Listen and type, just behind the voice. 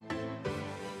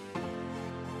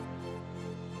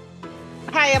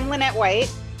Hi, I'm Lynette White.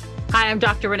 Hi, I'm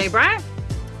Dr. Renee Bryant.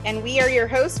 And we are your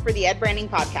hosts for the Ed Branding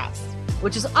Podcast,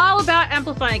 which is all about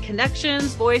amplifying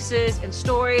connections, voices, and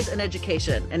stories in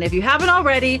education. And if you haven't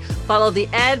already, follow the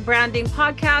Ed Branding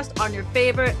Podcast on your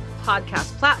favorite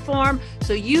podcast platform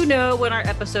so you know when our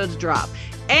episodes drop.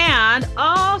 And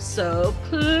also,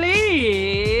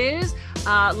 please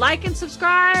like and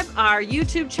subscribe our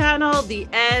YouTube channel, the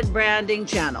Ed Branding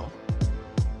Channel.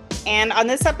 And on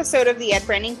this episode of the Ed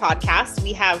Branding Podcast,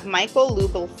 we have Michael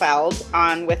Lubelfeld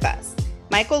on with us.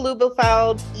 Michael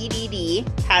Lubelfeld, EDD,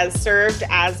 has served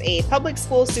as a public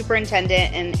school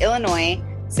superintendent in Illinois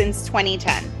since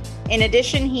 2010. In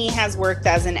addition, he has worked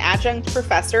as an adjunct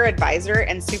professor, advisor,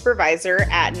 and supervisor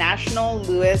at National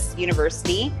Louis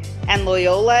University and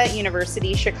Loyola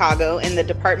University Chicago in the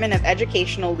Department of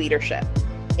Educational Leadership.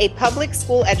 A public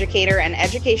school educator and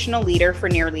educational leader for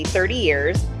nearly 30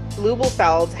 years,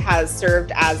 Lubelfeld has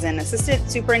served as an assistant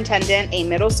superintendent, a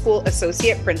middle school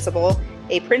associate principal,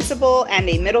 a principal, and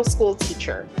a middle school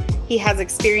teacher. He has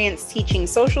experience teaching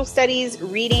social studies,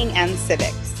 reading, and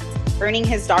civics. Earning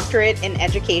his doctorate in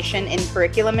education in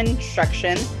curriculum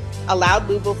instruction allowed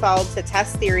Lubelfeld to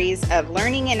test theories of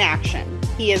learning in action.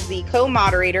 He is the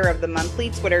co-moderator of the monthly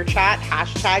Twitter chat,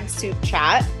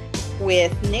 #SoupChat,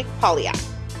 with Nick Polyak.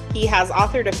 He has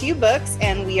authored a few books,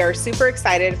 and we are super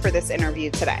excited for this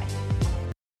interview today.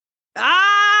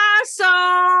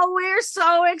 So we're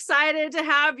so excited to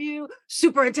have you,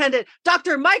 Superintendent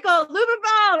Dr. Michael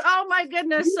Lubelfeld. Oh my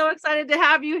goodness, so excited to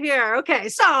have you here. Okay,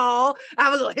 so I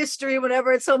have a little history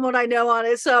whenever it's someone I know on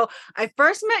it. So I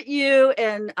first met you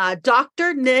and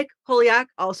Dr. Nick Polyak,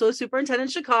 also superintendent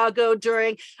in Chicago,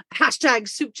 during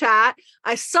 #SoupChat.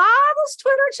 I saw this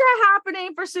Twitter chat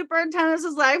happening for superintendents. I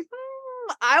was like,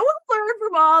 I want to learn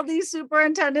from all these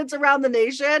superintendents around the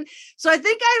nation. So I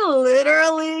think I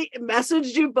literally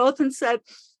messaged you both and said,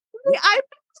 I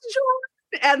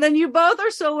joined. And then you both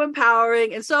are so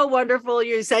empowering and so wonderful.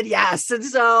 You said yes. And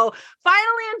so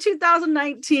finally in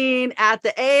 2019 at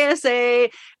the ASA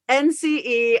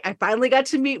NCE, I finally got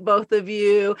to meet both of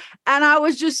you. And I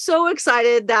was just so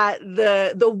excited that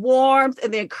the warmth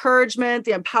and the encouragement,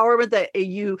 the empowerment that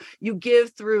you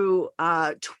give through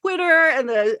Twitter and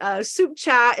the Soup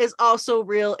Chat is also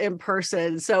real in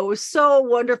person. So it was so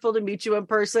wonderful to meet you in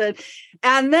person.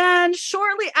 And then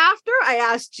shortly after, I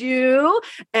asked you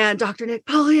and Dr. Nick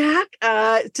Polyak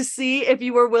to see if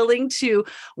you were willing to,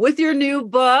 with your new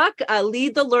book,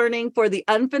 Lead the Learning for the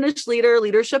Unfinished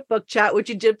Leadership Book Chat, which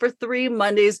you did for 3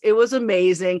 Mondays. It was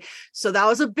amazing. So that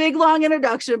was a big, long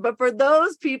introduction. But for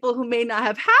those people who may not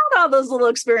have had all those little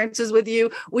experiences with you,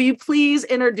 will you please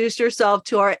introduce yourself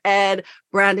to our Ed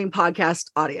Branding Podcast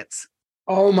audience?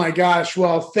 Oh my gosh.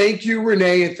 Well, thank you,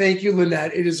 Renee, and thank you,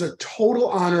 Lynette. It is a total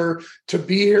honor to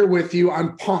be here with you.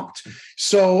 I'm pumped.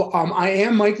 So I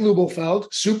am Mike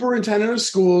Lubelfeld, Superintendent of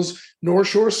Schools, North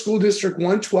Shore School District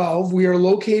 112. We are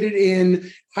located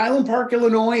in Highland Park,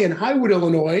 Illinois, and Highwood,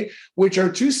 Illinois, which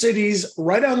are two cities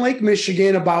right on Lake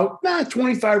Michigan, about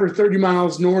 25 or 30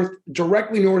 miles north,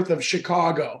 directly north of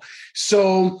Chicago.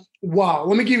 So, wow,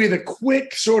 let me give you the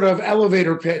quick sort of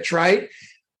elevator pitch, right?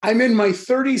 I'm in my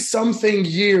 30-something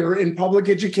year in public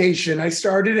education. I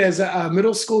started as a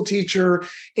middle school teacher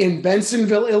in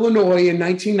Bensonville, Illinois in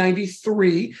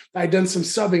 1993. I'd done some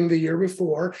subbing the year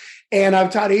before. And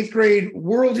I've taught 8th grade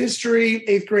world history,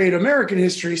 8th grade American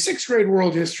history, 6th grade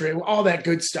world history, all that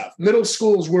good stuff. Middle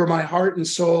school is where my heart and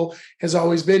soul has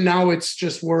always been. Now it's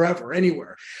just wherever,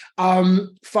 anywhere.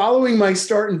 Following my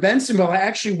start in Bensonville, I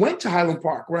actually went to Highland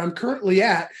Park, where I'm currently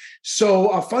at. So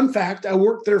a fun fact, I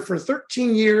worked there for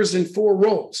 13 years in 4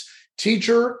 roles: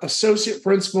 teacher, associate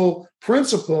principal,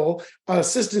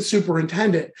 assistant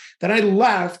superintendent. Then I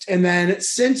left. And then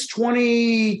since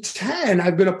 2010,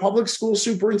 I've been a public school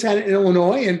superintendent in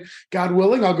Illinois. And God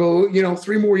willing, I'll go,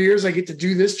 3 more years, I get to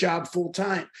do this job full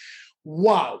time.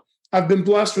 Wow. I've been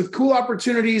blessed with cool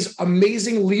opportunities,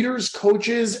 amazing leaders,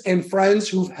 coaches, and friends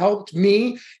who've helped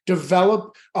me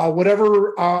develop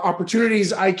whatever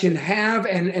opportunities I can have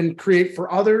and create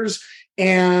for others.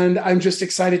 And I'm just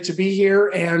excited to be here,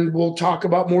 and we'll talk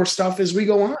about more stuff as we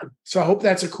go on. So I hope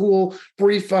that's a cool,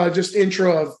 brief, just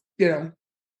intro of,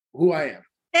 who I am.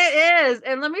 It is.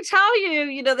 And let me tell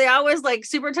you, they always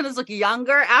superintendents look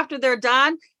younger after they're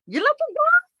done. You're looking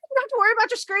good. You don't have to worry about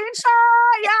your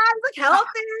screenshot. Yeah, you look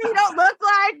healthy. You don't look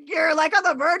like you're on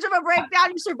the verge of a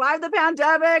breakdown. You survived the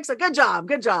pandemic. So good job.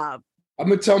 Good job. I'm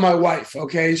going to tell my wife,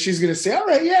 okay? She's going to say, all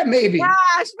right, yeah, maybe. Yeah,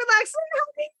 she'll be like,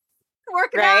 see,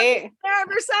 working out there of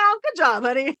yourself. Good job,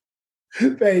 honey.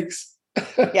 Thanks.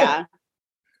 Yeah.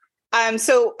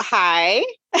 So hi,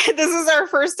 This is our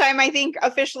first time, I think,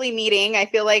 officially meeting. I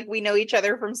feel like we know each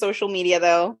other from social media,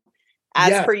 though,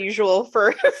 as per usual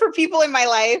for people in my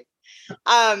life.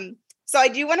 So I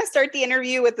do want to start the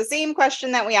interview with the same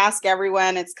question that we ask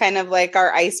everyone. It's kind of like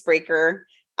our icebreaker.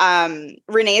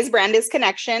 Renee's brand is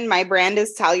connection. My brand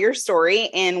is tell your story.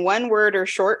 In one word or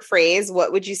short phrase,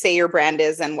 what would you say your brand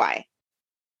is and why?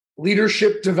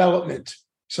 Leadership development.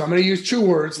 So I'm going to use 2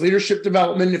 words, leadership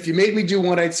development. If you made me do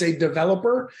one, I'd say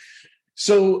developer.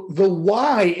 So the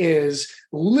why is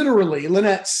literally,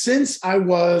 Lynette, since I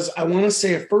want to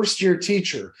say a first-year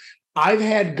teacher, I've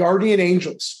had guardian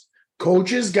angels,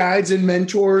 coaches, guides, and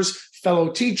mentors,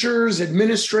 fellow teachers,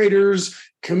 administrators,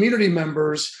 community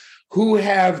members who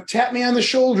have tapped me on the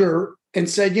shoulder and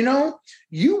said,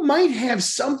 you might have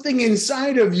something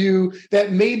inside of you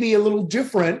that may be a little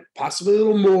different, possibly a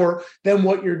little more than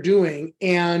what you're doing.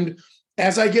 And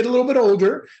as I get a little bit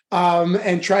older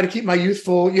and try to keep my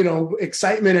youthful,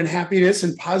 excitement and happiness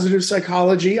and positive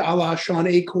psychology, a la Sean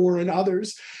Acor and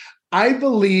others, I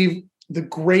believe the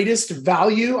greatest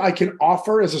value I can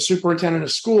offer as a superintendent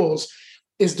of schools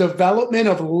is development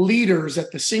of leaders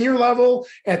at the senior level,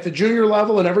 at the junior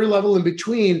level, and every level in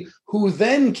between, who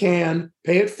then can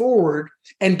pay it forward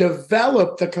and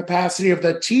develop the capacity of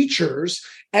the teachers,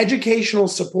 educational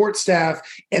support staff,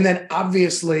 and then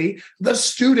obviously the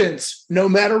students. No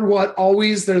matter what,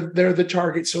 always they're the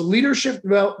target. So leadership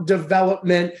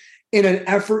development in an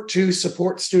effort to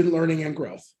support student learning and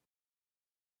growth.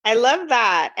 I love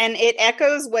that. And it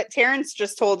echoes what Terrence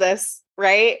just told us,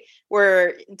 right?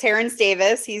 Where Terrence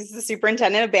Davis, he's the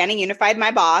superintendent of Banning Unified, my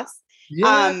boss.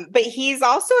 Yeah. But he's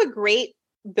also a great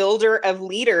builder of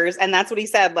leaders. And that's what he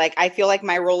said. Like, I feel like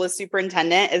my role as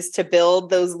superintendent is to build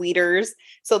those leaders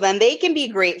so then they can be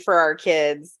great for our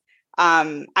kids.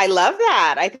 I love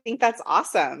that. I think that's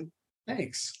awesome.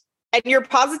 Thanks. And your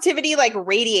positivity like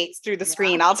radiates through the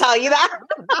screen. I'll tell you that.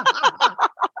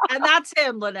 And that's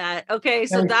him, Lynette. Okay.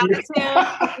 So that's him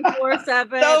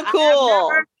 24/7. So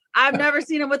cool. I've never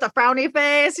seen him with a frowny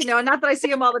face, not that I see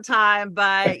him all the time,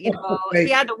 but, he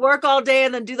had to work all day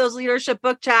and then do those leadership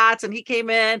book chats. And he came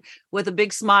in with a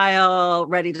big smile,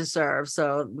 ready to serve.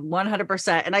 So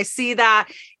 100%. And I see that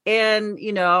in,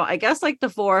 I guess like the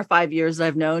 4 or 5 years that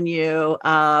I've known you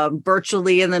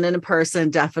virtually and then in person,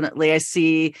 definitely. I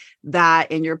see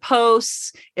that in your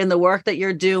posts, in the work that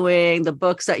you're doing, the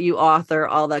books that you author,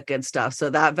 all that good stuff. So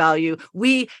that value,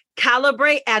 we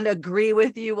calibrate and agree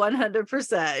with you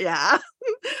 100%. Yeah.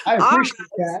 I appreciate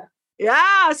that.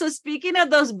 Yeah. So speaking of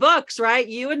those books, right?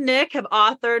 You and Nick have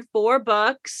authored 4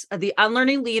 books: The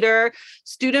Unlearning Leader,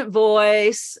 Student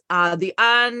Voice, The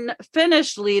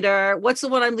Unfinished Leader. What's the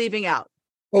one I'm leaving out?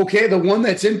 Okay. The one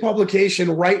that's in publication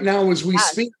right now as we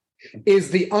speak is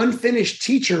The Unfinished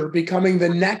Teacher, Becoming the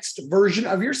Next Version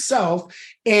of Yourself.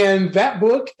 And that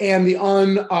book and The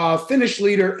Unfinished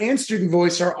Leader and Student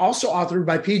Voice are also authored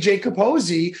by PJ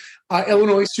Capozzi,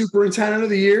 Illinois Superintendent of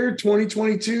the Year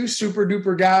 2022, super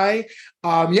duper guy.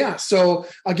 So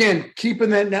again,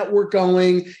 keeping that network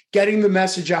going, getting the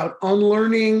message out,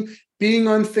 unlearning, being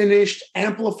unfinished,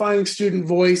 amplifying student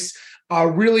voice.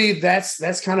 Really,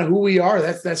 that's kind of who we are.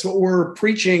 That's what we're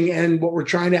preaching and what we're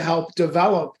trying to help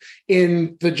develop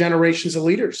in the generations of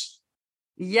leaders.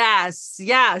 Yes. So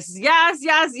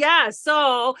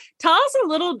tell us a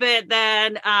little bit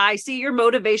then. I see your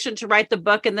motivation to write the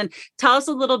book, and then tell us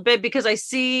a little bit, because I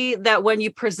see that when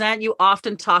you present, you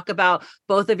often talk about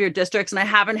both of your districts. And I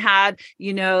haven't had,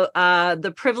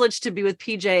 the privilege to be with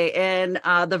PJ in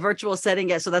the virtual setting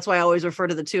yet. So that's why I always refer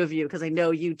to the two of you, because I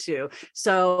know you two.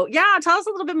 So yeah, tell us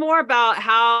a little bit more about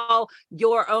how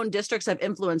your own districts have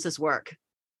influenced this work.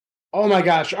 Oh my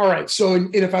gosh. All right. So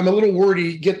and if I'm a little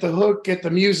wordy, get the hook, get the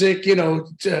music,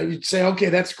 you'd say, okay,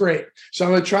 that's great. So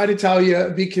I'm going to try to tell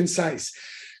you, be concise.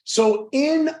 So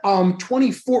in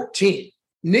 2014,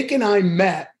 Nick and I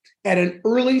met at an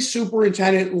early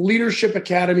superintendent leadership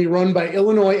academy run by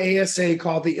Illinois ASA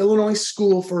called the Illinois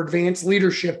School for Advanced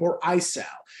Leadership, or ISAL.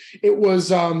 It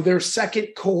was their second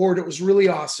cohort. It was really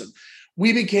awesome.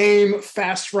 We became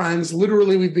fast friends.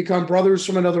 Literally, we've become brothers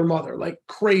from another mother, like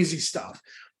crazy stuff.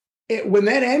 When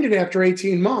that ended after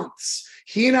 18 months,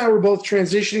 he and I were both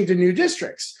transitioning to new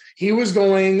districts. He was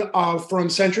going from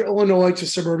central Illinois to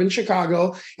suburban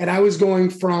Chicago, and I was going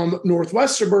from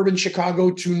northwest suburban Chicago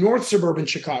to north suburban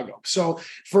Chicago. So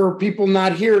for people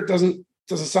not here, it doesn't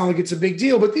sound like it's a big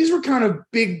deal, but these were kind of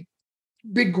big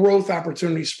growth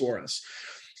opportunities for us.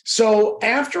 So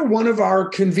after one of our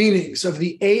convenings of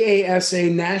the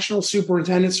AASA National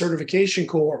Superintendent Certification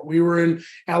Cohort, we were in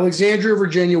Alexandria,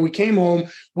 Virginia. We came home.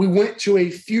 We went to a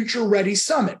Future Ready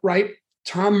Summit, right?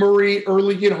 Tom Murray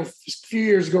early, a few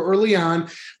years ago, early on.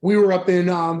 We were up in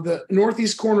the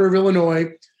northeast corner of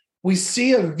Illinois. We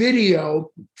see a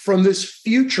video from this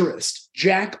futurist,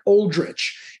 Jack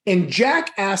Aldrich. And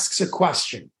Jack asks a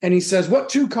question. And he says, what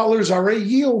two colors are a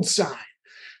yield sign?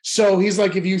 So he's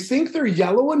like, if you think they're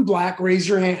yellow and black, raise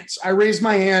your hands. I raised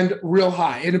my hand real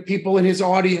high. And the people in his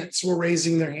audience were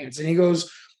raising their hands. And he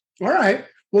goes, all right.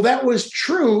 Well, that was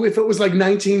true if it was like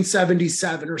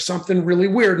 1977 or something really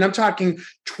weird. And I'm talking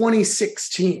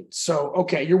 2016. So,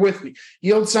 okay, you're with me.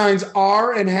 Yield signs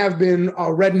are and have been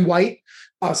red and white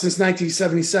since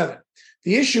 1977.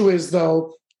 The issue is,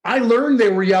 though, I learned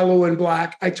they were yellow and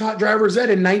black. I taught driver's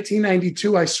ed in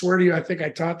 1992. I swear to you, I think I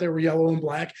taught they were yellow and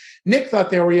black. Nick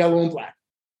thought they were yellow and black.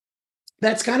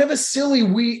 That's kind of a silly,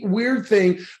 weird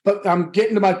thing, but I'm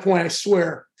getting to my point, I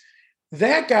swear.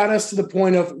 That got us to the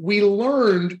point of we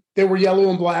learned they were yellow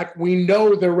and black. We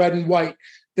know they're red and white.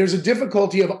 There's a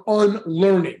difficulty of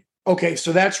unlearning. Okay,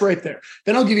 so that's right there.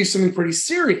 Then I'll give you something pretty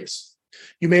serious.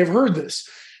 You may have heard this.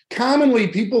 Commonly,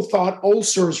 people thought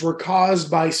ulcers were caused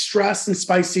by stress and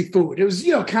spicy food. It was,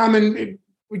 common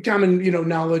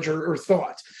knowledge or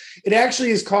thought. It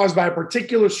actually is caused by a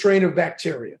particular strain of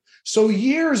bacteria. So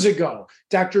years ago,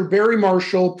 Dr. Barry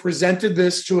Marshall presented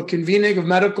this to a convening of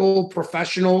medical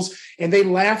professionals, and they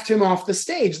laughed him off the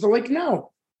stage. They're like,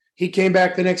 no. He came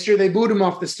back the next year. They booed him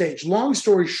off the stage. Long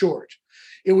story short,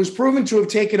 it was proven to have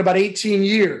taken about 18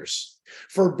 years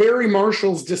for Barry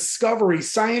Marshall's discovery,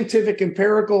 scientific,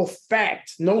 empirical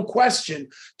fact, no question,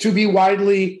 to be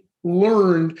widely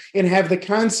learned and have the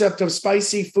concept of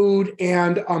spicy food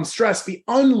and stress be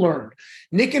unlearned.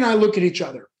 Nick and I look at each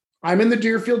other. I'm in the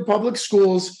Deerfield Public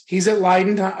Schools. He's at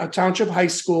Leiden Township High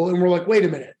School. And we're like, wait a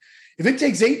minute. If it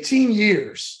takes 18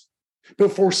 years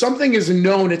before something is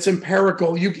known, it's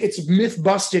empirical, it's myth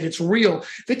busted, it's real.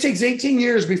 If it takes 18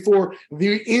 years before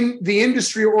the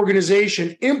industry or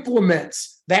organization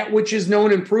implements that which is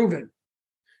known and proven,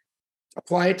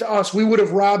 apply it to us. We would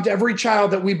have robbed every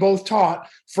child that we both taught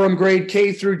from grade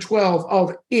K through 12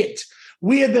 of it.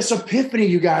 We had this epiphany,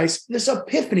 you guys, this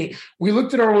epiphany. We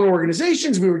looked at our own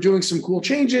organizations. We were doing some cool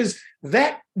changes.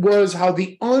 That was how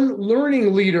the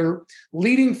unlearning leader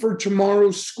leading for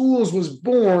tomorrow's schools was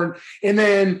born. And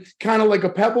then kind of like a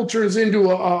pebble turns into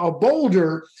a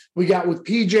boulder. We got with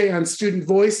PJ on Student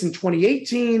Voice in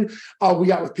 2018. We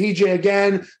got with PJ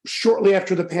again shortly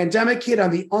after the pandemic hit on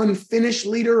the Unfinished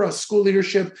Leader, a school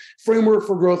leadership framework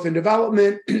for growth and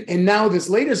development. And now this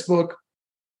latest book,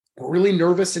 we're really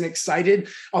nervous and excited,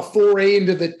 a foray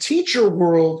into the teacher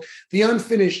world, the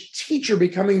unfinished teacher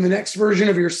becoming the next version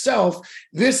of yourself.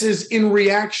 This is in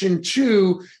reaction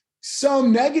to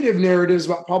some negative narratives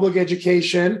about public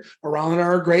education around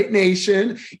our great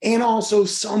nation and also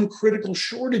some critical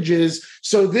shortages.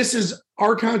 So this is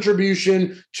our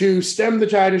contribution to stem the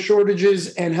tide of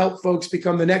shortages and help folks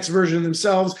become the next version of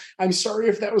themselves. I'm sorry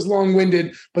if that was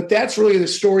long-winded, but that's really the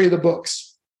story of the books.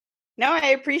 No, I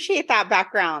appreciate that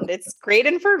background. It's great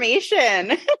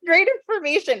information. Great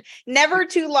information. Never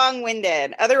too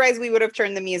long-winded. Otherwise, we would have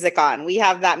turned the music on. We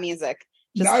have that music.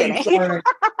 Just kidding.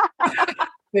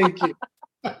 Thank you.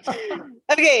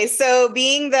 Okay, so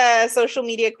being the social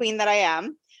media queen that I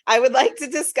am, I would like to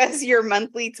discuss your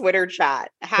monthly Twitter chat.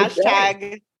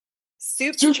 Hashtag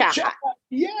Soup Chat.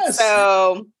 Yes.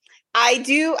 So I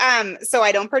do, so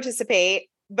I don't participate,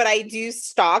 but I do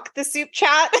stalk the Soup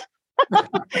Chat.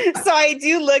 So I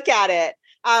do look at it.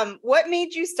 What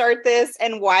made you start this,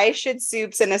 and why should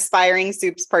soups and aspiring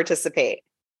soups participate?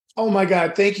 Oh my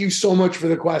God, thank you so much for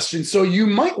the question. So you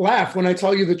might laugh when I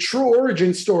tell you the true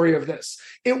origin story of this.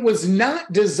 It was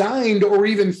not designed or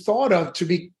even thought of to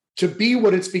be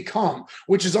what it's become,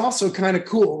 which is also kind of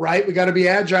cool, right? We got to be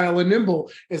agile and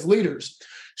nimble as leaders.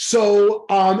 So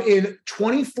in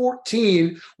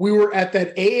 2014, we were at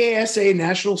that AASA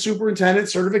National Superintendent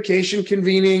Certification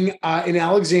convening in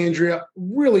Alexandria,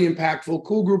 really impactful,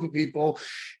 cool group of people.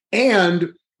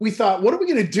 And we thought, what are we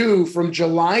going to do from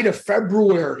July to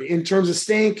February in terms of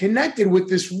staying connected with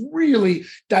this really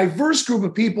diverse group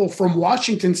of people from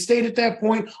Washington State at that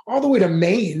point, all the way to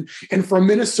Maine, and from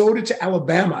Minnesota to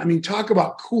Alabama? I mean, talk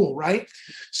about cool, right?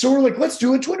 So we're like, let's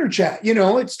do a Twitter chat.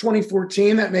 It's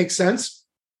 2014. That makes sense.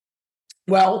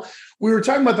 Well, we were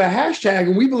talking about the hashtag,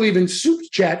 and we believe in Soup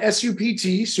Chat,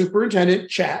 SUPT, Superintendent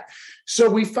Chat. So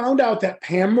we found out that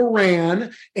Pam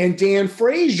Moran and Dan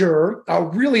Frazier,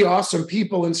 really awesome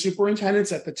people and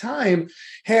superintendents at the time,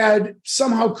 had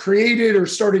somehow created or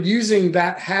started using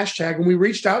that hashtag. And we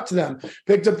reached out to them,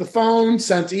 picked up the phone,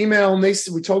 sent email, and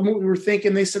we told them what we were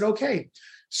thinking. They said, okay.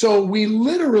 So we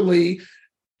literally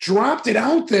dropped it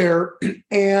out there.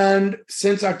 And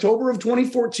since October of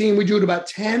 2014, we do it about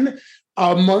 10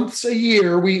 months a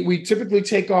year. We typically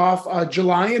take off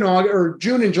July and August, or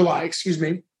June and July, excuse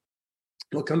me.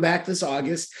 We'll come back this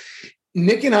August.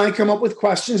 Nick and I come up with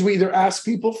questions. We either ask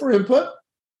people for input,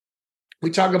 we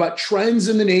talk about trends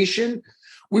in the nation,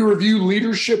 we review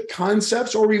leadership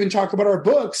concepts, or we even talk about our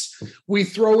books. We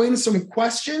throw in some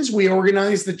questions. We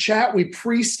organize the chat. We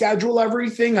pre-schedule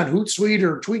everything on Hootsuite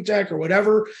or TweetDeck or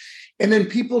whatever. And then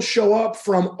people show up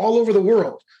from all over the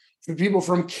world. People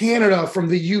from Canada, from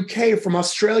the UK, from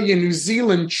Australia, New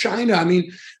Zealand, China,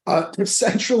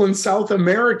 Central and South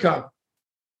America.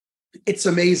 It's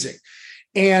amazing.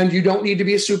 And you don't need to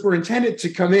be a superintendent to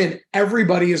come in.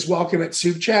 Everybody is welcome at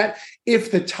Soup Chat. If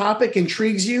the topic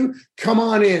intrigues you, come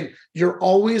on in. You're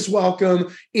always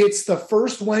welcome. It's the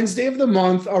first Wednesday of the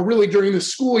month, really during the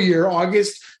school year,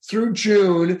 August through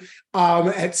June,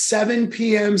 at 7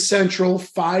 p.m. Central,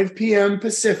 5 p.m.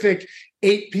 Pacific,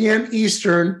 8 p.m.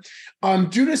 Eastern.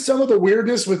 Due to some of the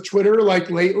weirdness with Twitter, like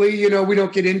lately, we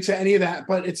don't get into any of that,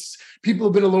 but people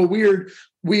have been a little weird.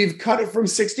 We've cut it from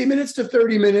 60 minutes to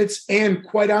 30 minutes. And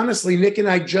quite honestly, Nick and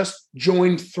I just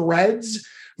joined Threads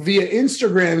via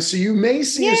Instagram. So you may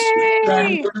see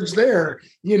a words there,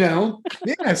 Yeah.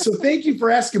 So thank you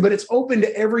for asking, but it's open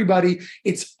to everybody.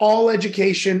 It's all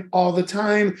education all the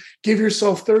time. Give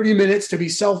yourself 30 minutes to be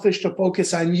selfish, to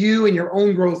focus on you and your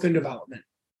own growth and development.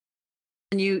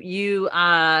 And you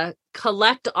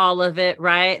collect all of it,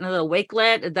 right? In a little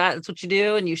wakelet. That's what you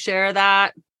do. And you share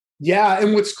that. Yeah.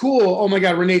 And what's cool, oh my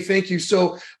God, Renee, thank you.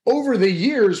 So over the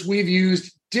years, we've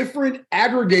used different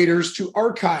aggregators to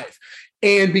archive.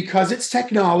 And because it's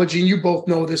technology, and you both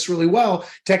know this really well,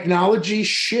 technology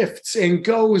shifts and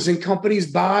goes, and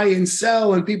companies buy and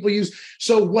sell, and people use.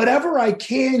 So whatever I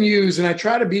can use, and I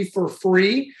try to be for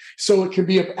free, so it can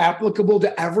be applicable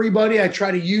to everybody. I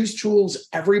try to use tools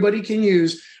everybody can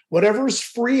use. Whatever's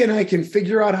free and I can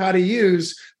figure out how to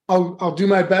use, I'll do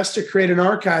my best to create an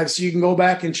archive so you can go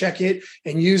back and check it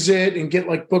and use it and get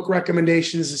like book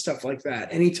recommendations and stuff like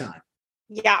that anytime.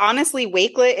 Yeah, honestly,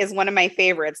 Wakelet is one of my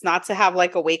favorites. Not to have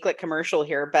like a Wakelet commercial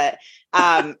here, but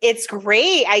it's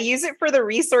great. I use it for the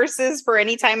resources for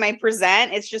anytime I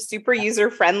present. It's just super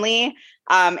user friendly.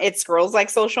 It scrolls like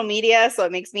social media, so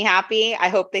it makes me happy. I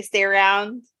hope they stay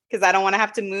around because I don't want to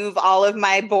have to move all of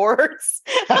my boards.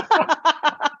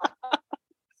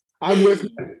 I'm with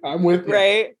you.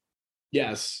 Right?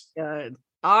 Yes. Good.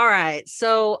 All right.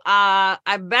 So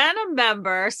I've been a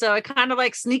member. So I kind of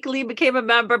like sneakily became a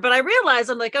member, but I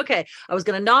realized I'm like, okay, I was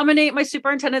going to nominate my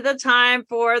superintendent at the time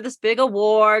for this big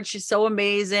award. She's so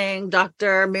amazing.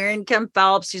 Dr. Marion Kim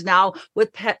Phelps. She's now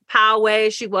with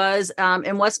Poway. She was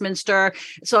in Westminster.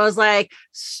 So I was like,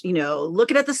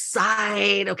 looking at the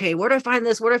site. Okay, where do I find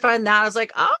this? Where do I find that? I was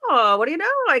like, oh, what do you know?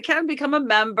 I can become a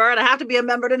member and I have to be a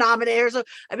member to nominate her. So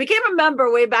I became a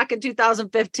member way back in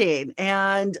 2015.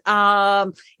 And,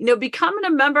 becoming a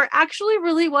member actually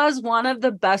really was one of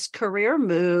the best career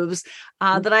moves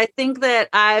that I think that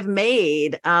I've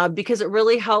made because it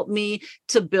really helped me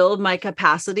to build my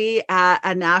capacity at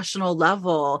a national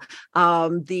level.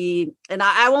 And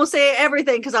I won't say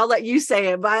everything because I'll let you say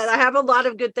it, but I have a lot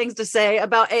of good things to say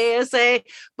about AASA.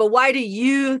 But why do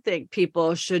you think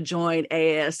people should join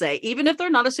AASA, even if they're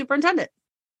not a superintendent?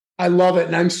 I love it.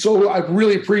 And I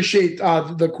really appreciate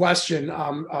the question.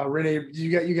 Renee,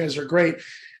 you guys are great.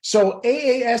 So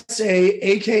AASA,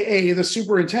 AKA the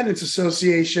Superintendents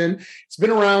Association, it's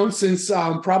been around since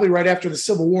probably right after the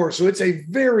Civil War. So it's a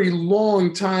very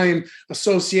long time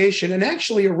association. And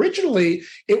actually, originally,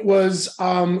 it was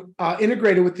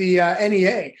integrated with the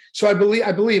NEA. So I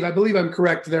believe I'm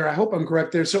correct there. I hope I'm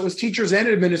correct there. So it was teachers and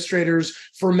administrators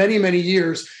for many, many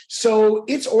years. So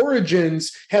its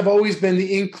origins have always been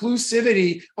the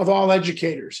inclusivity of all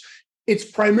educators. It's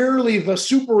primarily the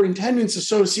Superintendents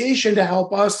Association to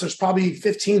help us. There's probably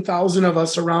 15,000 of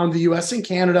us around the US and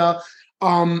Canada,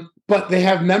 but they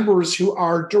have members who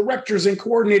are directors and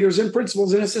coordinators and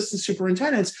principals and assistant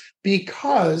superintendents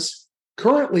because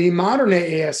currently modern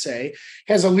AASA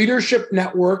has a leadership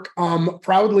network.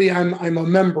 Proudly, I'm a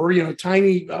member,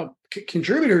 tiny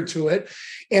contributor to it.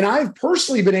 And I've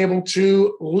personally been able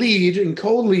to lead and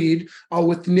co-lead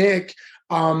with Nick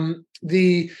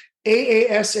the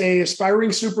AASA,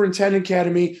 Aspiring Superintendent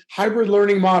Academy Hybrid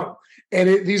Learning Model.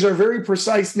 And these are very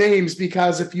precise names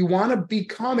because if you want to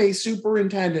become a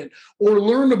superintendent or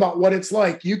learn about what it's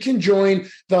like, you can join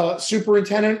the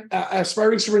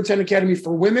Aspiring Superintendent Academy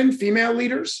for women, female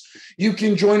leaders. You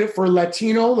can join it for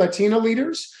Latina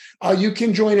leaders. You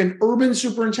can join an Urban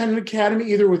Superintendent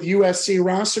Academy, either with USC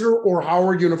Rossiter or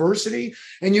Howard University.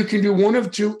 And you can do one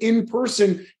of two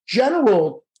in-person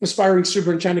general aspiring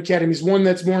superintendent academies, one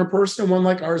that's more in person and one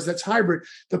like ours that's hybrid.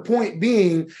 The point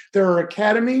being, there are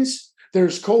academies,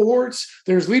 there's cohorts,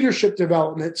 there's leadership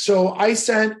development. So I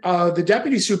sent the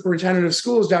deputy superintendent of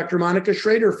schools, Dr. Monica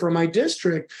Schrader, from my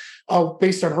district,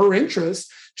 based on her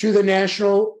interest, to the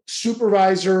National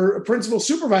Principal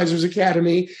Supervisors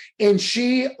Academy. And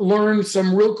she learned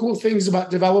some real cool things about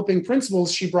developing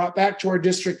principals she brought back to our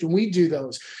district, and we do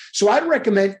those. So I'd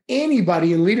recommend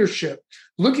anybody in leadership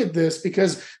look at this,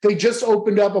 because they just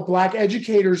opened up a Black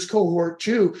educators cohort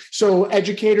too. So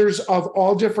educators of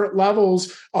all different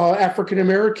levels,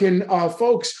 African-American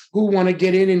folks who want to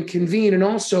get in and convene. And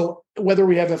also, whether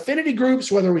we have affinity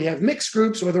groups, whether we have mixed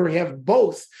groups, whether we have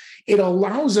both, it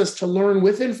allows us to learn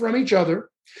with and from each other.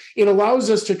 It allows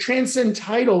us to transcend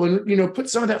title and, put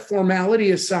some of that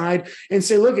formality aside and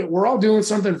say, look, we're all doing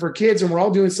something for kids, and we're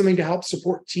all doing something to help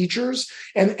support teachers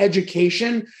and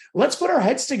education. Let's put our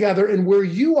heads together, and where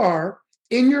you are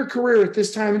in your career at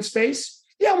this time and space.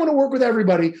 Yeah, I want to work with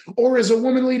everybody. Or as a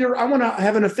woman leader, I want to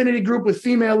have an affinity group with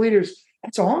female leaders.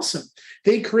 That's awesome.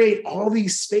 They create all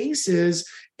these spaces.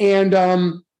 And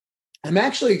I'm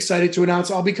actually excited to announce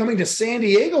I'll be coming to San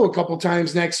Diego a couple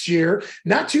times next year,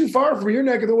 not too far from your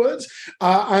neck of the woods,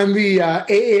 on the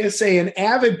AASA and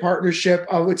AVID partnership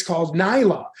of what's called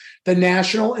NILA, the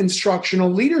National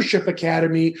Instructional Leadership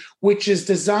Academy, which is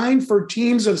designed for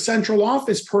teams of central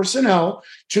office personnel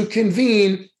to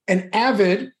convene. An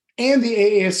AVID and the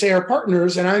AASA are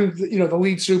partners, and I'm the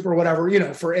lead super or whatever,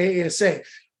 for AASA.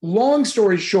 Long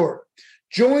story short,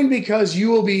 join because you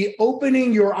will be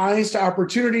opening your eyes to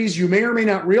opportunities you may or may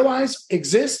not realize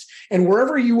exist. And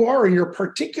wherever you are in your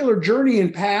particular journey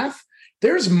and path,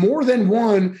 there's more than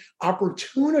one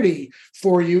opportunity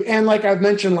for you. And like I've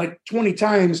mentioned like 20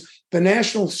 times, the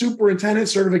National Superintendent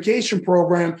Certification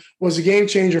Program was a game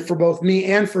changer for both me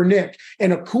and for Nick.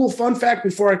 And a cool fun fact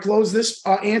before I close this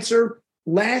answer,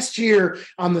 last year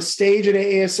on the stage at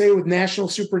AASA with National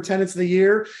Superintendents of the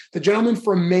Year, the gentleman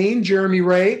from Maine, Jeremy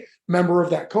Ray, member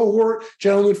of that cohort,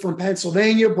 gentleman from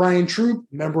Pennsylvania, Brian Troop,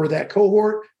 member of that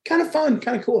cohort. Kind of fun,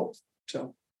 kind of cool.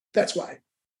 So that's why.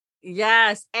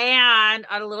 Yes. And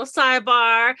on a little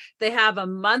sidebar, they have a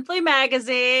monthly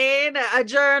magazine, a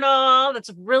journal that's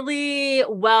really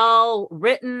well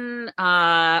written,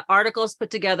 articles put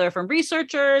together from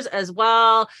researchers as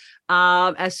well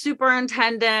as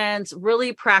superintendents,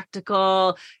 really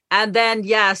practical. And then,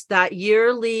 yes, that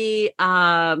yearly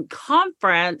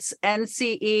conference,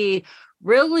 NCE,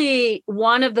 really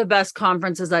one of the best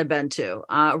conferences I've been to.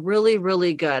 Really,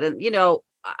 really good. And,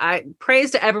 I praise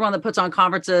to everyone that puts on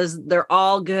conferences. They're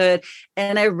all good.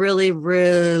 And I really,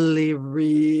 really,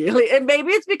 really, and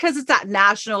maybe it's because it's that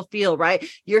national feel, right?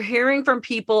 You're hearing from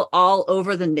people all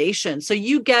over the nation. So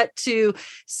you get to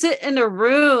sit in a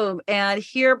room and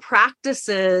hear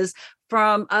practices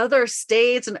from other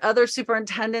states and other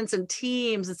superintendents and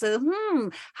teams and say,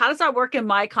 how does that work in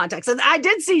my context? And I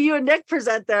did see you and Nick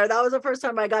present there. That was the first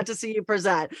time I got to see you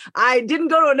present. I didn't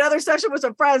go to another session with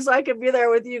some friends, so I could be there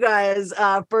with you guys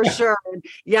for sure. And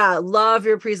yeah, love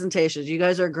your presentations. You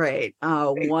guys are great.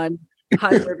 100%.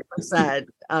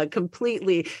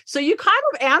 Completely. So you kind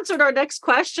of answered our next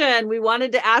question. We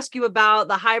wanted to ask you about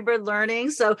the hybrid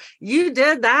learning. So you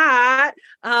did that.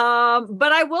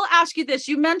 But I will ask you this.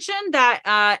 You mentioned that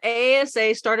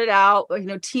AASA started out,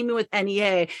 teaming with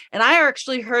NEA. And I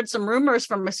actually heard some rumors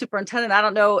from a superintendent, I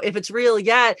don't know if it's real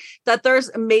yet, that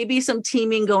there's maybe some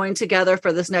teaming going together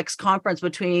for this next conference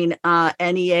between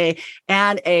NEA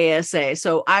and AASA.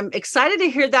 So I'm excited to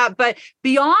hear that. But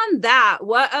beyond that,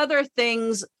 what other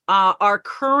things are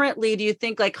currently, do you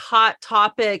think, like hot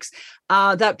topics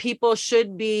that people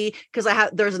should be, because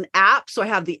there's an app, so I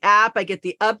have the app, I get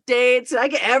the updates, and I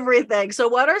get everything. So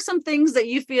what are some things that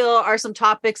you feel are some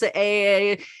topics that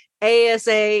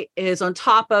AASA is on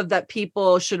top of that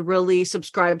people should really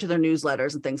subscribe to their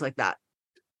newsletters and things like that?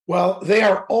 Well, they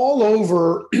are all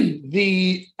over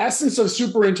the essence of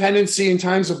superintendency in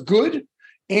times of good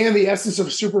and the essence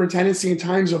of superintendency in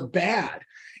times of bad.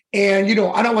 And,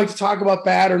 I don't like to talk about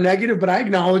bad or negative, but I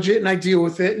acknowledge it and I deal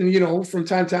with it. And, from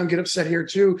time to time, get upset here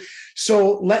too.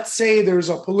 So let's say there's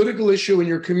a political issue in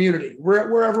your community,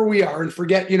 wherever we are, and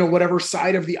forget, whatever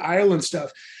side of the aisle and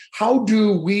stuff. How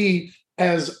do we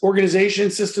as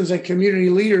organization systems and community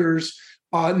leaders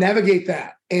navigate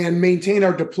that and maintain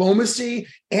our diplomacy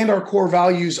and our core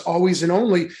values always and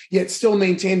only, yet still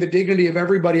maintain the dignity of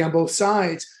everybody on both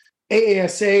sides?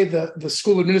 AASA, the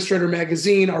School Administrator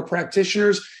Magazine, our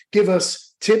practitioners give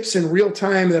us tips in real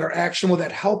time that are actionable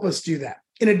that help us do that.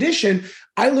 In addition,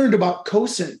 I learned about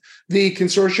COSIN, the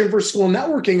Consortium for School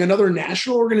Networking, another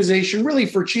national organization really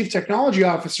for chief technology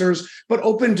officers, but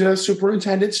open to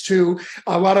superintendents too,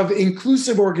 a lot of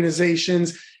inclusive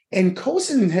organizations. And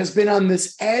COSIN has been on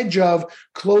this edge of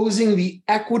closing the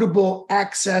equitable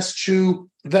access to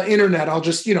the internet. I'll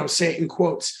just, say it in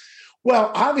quotes.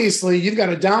 Well, obviously, you've got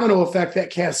a domino effect that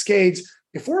cascades.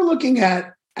 If we're looking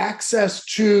at access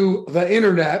to the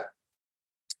internet,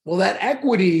 well, that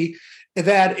equity,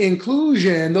 that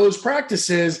inclusion, those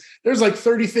practices, there's like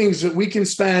 30 things that we can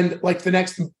spend like the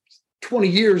next 20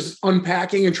 years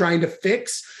unpacking and trying to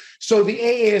fix. So the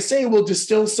AASA will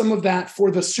distill some of that for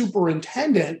the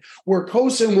superintendent, where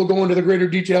COSIN will go into the greater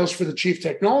details for the chief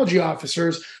technology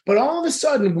officers. But all of a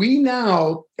sudden, we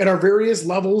now, at our various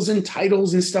levels and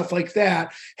titles and stuff like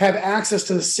that, have access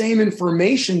to the same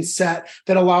information set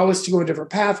that allow us to go in different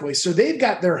pathways. So they've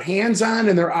got their hands on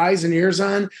and their eyes and ears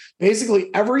on basically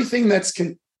everything that's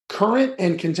current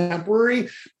and contemporary.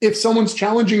 If someone's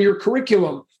challenging your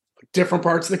curriculum, different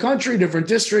parts of the country, different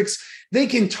districts, they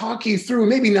can talk you through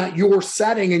maybe not your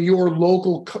setting and your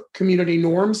local community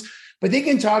norms, but they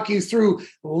can talk you through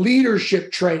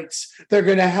leadership traits. They're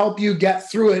going to help you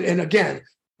get through it. And again,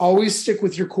 always stick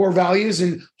with your core values.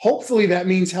 And hopefully that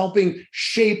means helping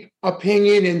shape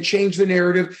opinion and change the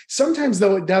narrative. Sometimes,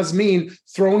 though, it does mean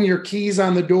throwing your keys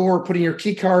on the door, putting your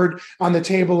key card on the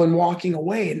table and walking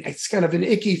away. And it's kind of an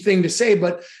icky thing to say,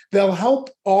 but they'll help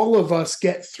all of us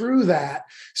get through that.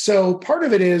 So part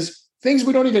of it is things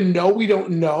we don't even know we don't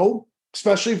know,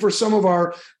 especially for some of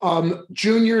our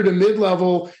junior to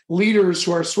mid-level leaders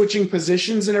who are switching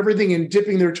positions and everything and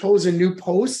dipping their toes in new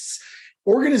posts.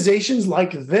 Organizations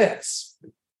like this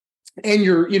and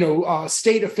your,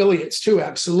 state affiliates too,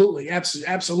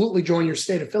 absolutely join your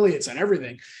state affiliates on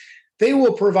everything. They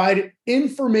will provide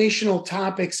informational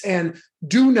topics and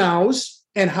do-nows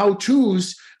and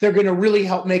how-tos. They're going to really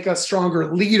help make us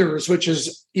stronger leaders, which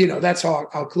is, that's how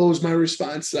I'll close my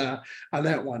response on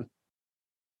that one.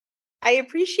 I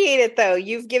appreciate it, though.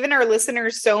 You've given our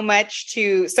listeners so much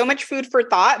food for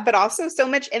thought, but also so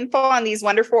much info on these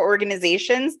wonderful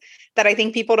organizations that I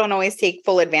think people don't always take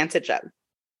full advantage of.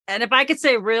 And if I could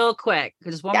say real quick,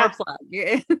 just one more plug.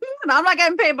 And I'm not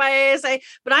getting paid by ASA,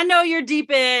 but I know you're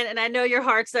deep in and I know your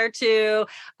heart's there too.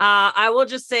 I will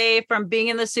just say from being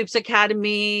in the Soups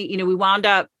Academy, we wound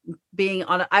up being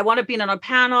on a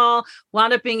panel,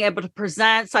 wound up being able to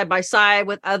present side by side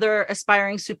with other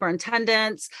aspiring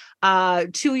superintendents.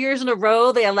 2 years in a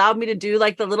row, they allowed me to do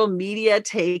like the little media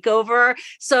takeover.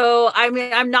 So,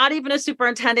 I'm not even a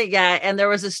superintendent yet. And there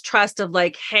was this trust of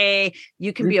like, hey,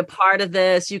 you can be a part of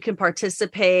this. You can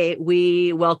participate.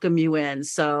 We welcome you in.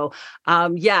 So,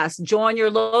 yes, join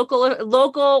your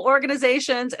local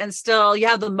organizations and still you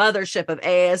have the mothership of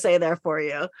ASA there for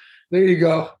you. There you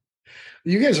go.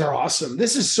 You guys are awesome.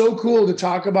 This is so cool to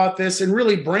talk about this. And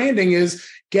really, branding is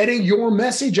getting your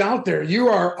message out there. You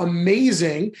are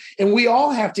amazing. And we all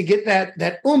have to get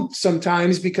that oomph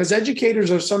sometimes, because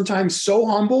educators are sometimes so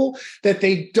humble that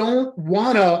they don't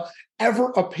want to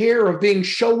ever appear of being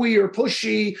showy or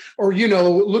pushy or,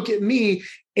 look at me.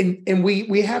 And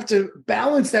we have to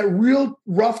balance that real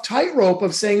rough tightrope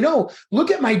of saying, no, look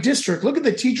at my district, look at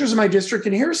the teachers in my district,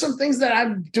 and here are some things that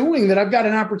I'm doing that I've got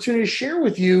an opportunity to share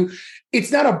with you.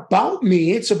 It's not about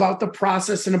me, it's about the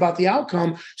process and about the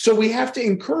outcome. So we have to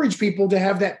encourage people to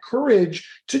have that courage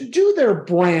to do their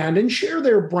brand and share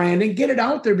their brand and get it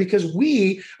out there, because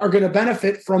we are going to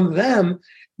benefit from them.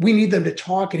 We need them to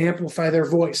talk and amplify their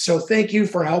voice. So thank you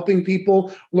for helping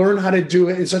people learn how to do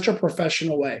it in such a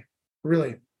professional way.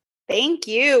 Really. Thank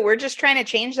you. We're just trying to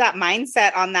change that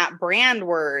mindset on that brand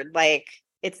word. Like,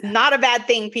 it's not a bad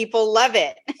thing. People love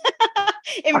it.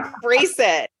 Embrace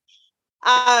it.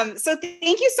 So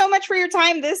thank you so much for your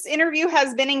time. This interview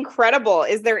has been incredible.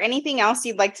 Is there anything else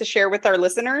you'd like to share with our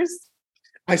listeners?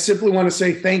 I simply want to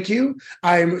say thank you.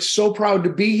 I'm so proud to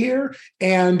be here,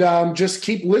 and just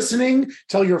keep listening.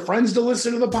 Tell your friends to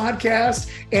listen to the podcast.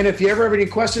 And if you ever have any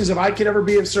questions, if I could ever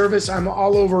be of service, I'm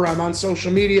all over. I'm on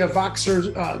social media,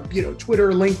 Voxer,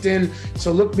 Twitter, LinkedIn.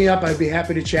 So look me up. I'd be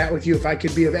happy to chat with you if I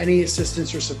could be of any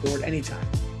assistance or support anytime.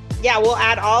 Yeah, we'll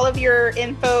add all of your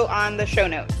info on the show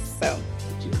notes. So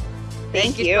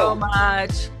thank you so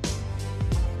much.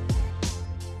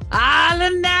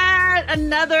 Lynette,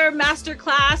 another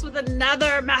masterclass with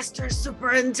another master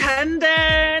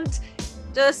superintendent.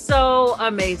 Just so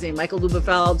amazing. Michael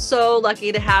Lubelfeld, so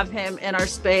lucky to have him in our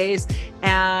space.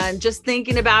 And just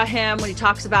thinking about him when he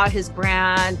talks about his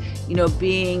brand,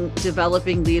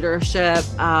 developing leadership,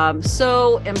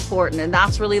 so important. And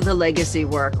that's really the legacy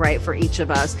work, right? For each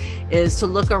of us is to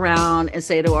look around and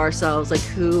say to ourselves, like,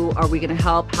 who are we going to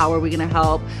help? How are we going to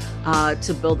help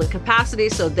to build the capacity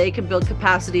so they can build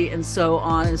capacity, and so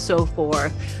on and so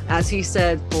forth. As he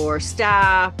said, for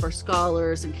staff, for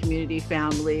scholars and community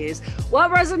families.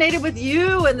 What resonated with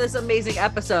you in this amazing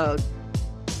episode?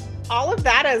 All of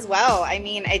that as well. I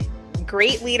mean,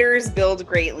 great leaders build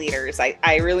great leaders.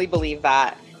 I really believe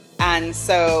that. And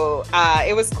so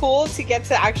it was cool to get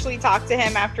to actually talk to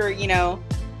him after,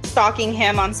 stalking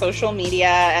him on social media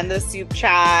and the soup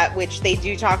chat, which they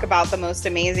do talk about the most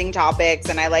amazing topics.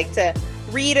 And I like to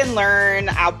read and learn.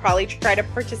 I'll probably try to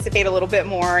participate a little bit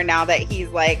more now that he's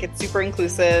like, it's super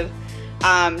inclusive.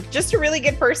 Just a really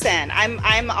good person.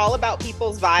 I'm all about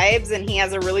people's vibes, and he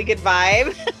has a really good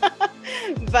vibe.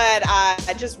 But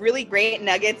just really great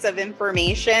nuggets of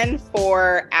information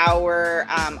for our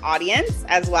audience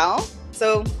as well.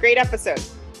 So great episode.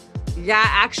 Yeah,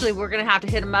 actually, we're going to have to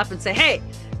hit him up and say, hey,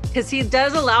 because he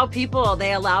does allow people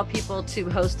to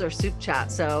host their soup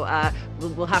chat. So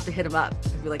we'll have to hit him up.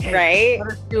 Be like, hey, right?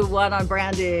 Let's do one on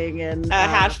branding and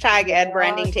hashtag Ed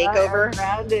Branding Takeover.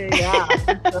 Branding, yeah,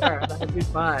 for sure. That'd be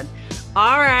fun.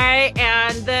 All right.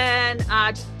 And then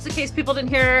just in case people didn't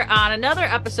hear on another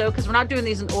episode, because we're not doing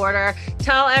these in order,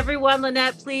 tell everyone,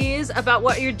 Lynette, please, about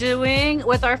what you're doing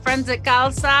with our friends at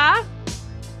CALSA.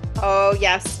 Oh,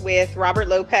 yes. With Robert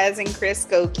Lopez and Chris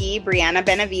Goki, Brianna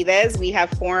Benavides, we have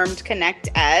formed Connect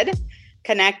Ed.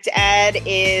 Connect Ed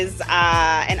is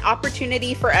an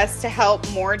opportunity for us to help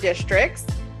more districts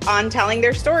on telling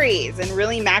their stories and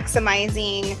really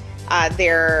maximizing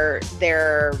their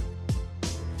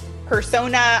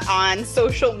persona on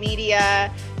social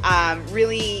media,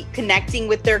 really connecting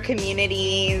with their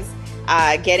communities,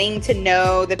 getting to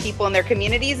know the people in their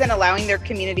communities and allowing their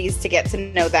communities to get to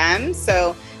know them.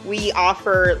 So we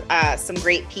offer some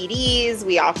great PDs.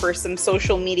 We offer some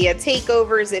social media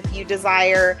takeovers if you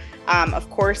desire. Of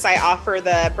course, I offer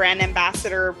the brand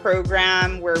ambassador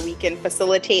program where we can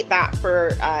facilitate that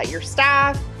for your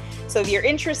staff. So if you're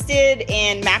interested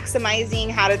in maximizing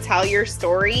how to tell your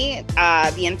story,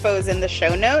 the info is in the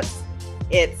show notes.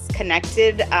 It's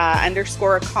connected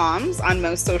 _comms on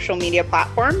most social media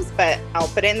platforms, but I'll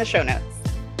put it in the show notes.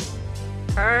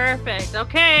 Perfect.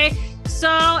 Okay.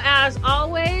 So as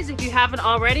always, if you haven't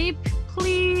already,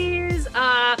 please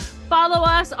follow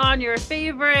us on your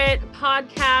favorite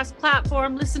podcast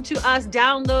platform. Listen to us,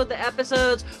 download the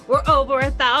episodes. We're over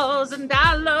 1,000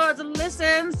 downloads and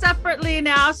listens separately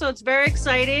now. So it's very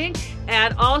exciting.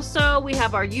 And also we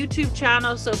have our YouTube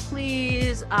channel. So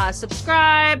please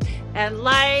subscribe and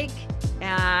like.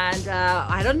 And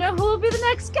I don't know who will be the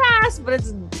next guest, but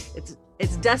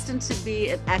it's destined to be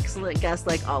an excellent guest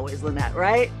like always, Lynette,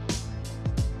 right?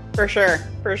 For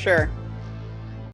sure.